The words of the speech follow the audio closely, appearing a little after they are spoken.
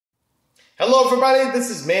Hello everybody, this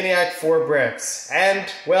is Maniac4Bricks,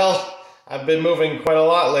 and, well, I've been moving quite a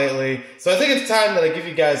lot lately, so I think it's time that I give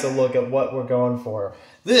you guys a look at what we're going for.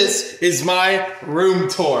 This is my room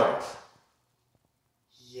tour.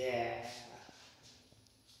 Yeah,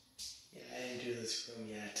 I didn't do this room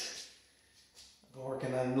yet. I've been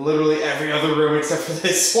working on literally every other room except for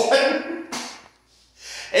this one.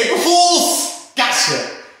 April Fools!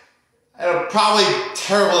 Gotcha! I'm probably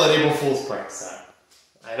terrible at April Fool's pranks, so.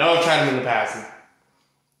 I know I've tried them in the past, and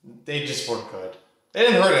they just weren't good. They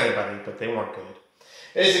didn't hurt anybody, but they weren't good.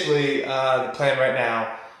 Basically, the plan right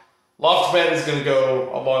now, loft bed is going to go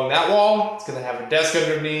along that wall. It's going to have a desk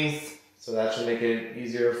underneath, so that should make it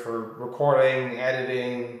easier for recording,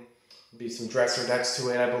 editing. Be some dresser next to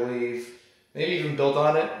it, I believe. Maybe even build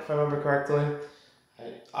on it, if I remember correctly. I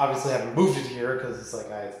obviously haven't moved it here, because it's like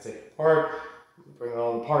I have to take it apart, bring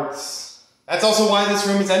all the parts. That's also why this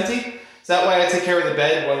room is empty. So that way I take care of the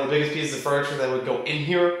bed, one of the biggest pieces of furniture that would go in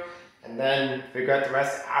here, and then figure out the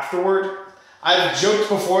rest afterward. I've joked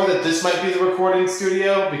before that this might be the recording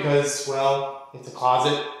studio because, well, it's a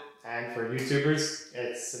closet, and for YouTubers,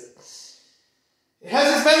 it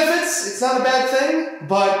has its benefits. It's not a bad thing,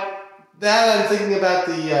 but that I'm thinking about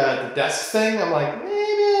the desk thing, I'm like, maybe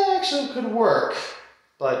it actually could work.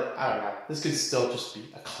 But I don't know, this could still just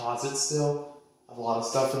be a closet still. I have a lot of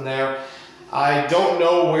stuff in there. I don't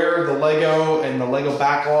know where the Lego and the Lego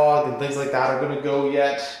backlog and things like that are going to go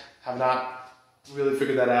yet. Have not really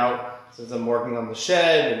figured that out since I'm working on the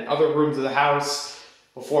shed and other rooms of the house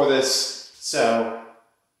before this. So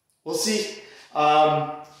we'll see.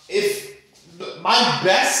 If my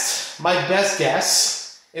best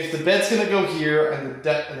guess, if the bed's going to go here and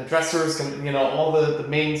the dresser is going to, you know, all the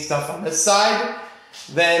main stuff on this side,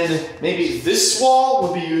 then maybe this wall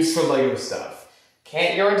would be used for Lego stuff.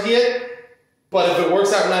 Can't guarantee it. But if it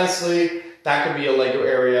works out nicely, that could be a Lego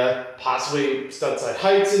area, possibly stud side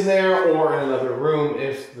heights in there, or in another room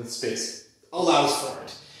if the space allows for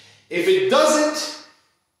it. If it doesn't,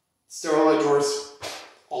 sterilite drawers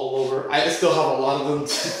all over. I still have a lot of them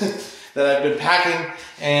that I've been packing,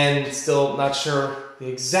 and still not sure the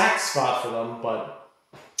exact spot for them, but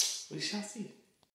we shall see.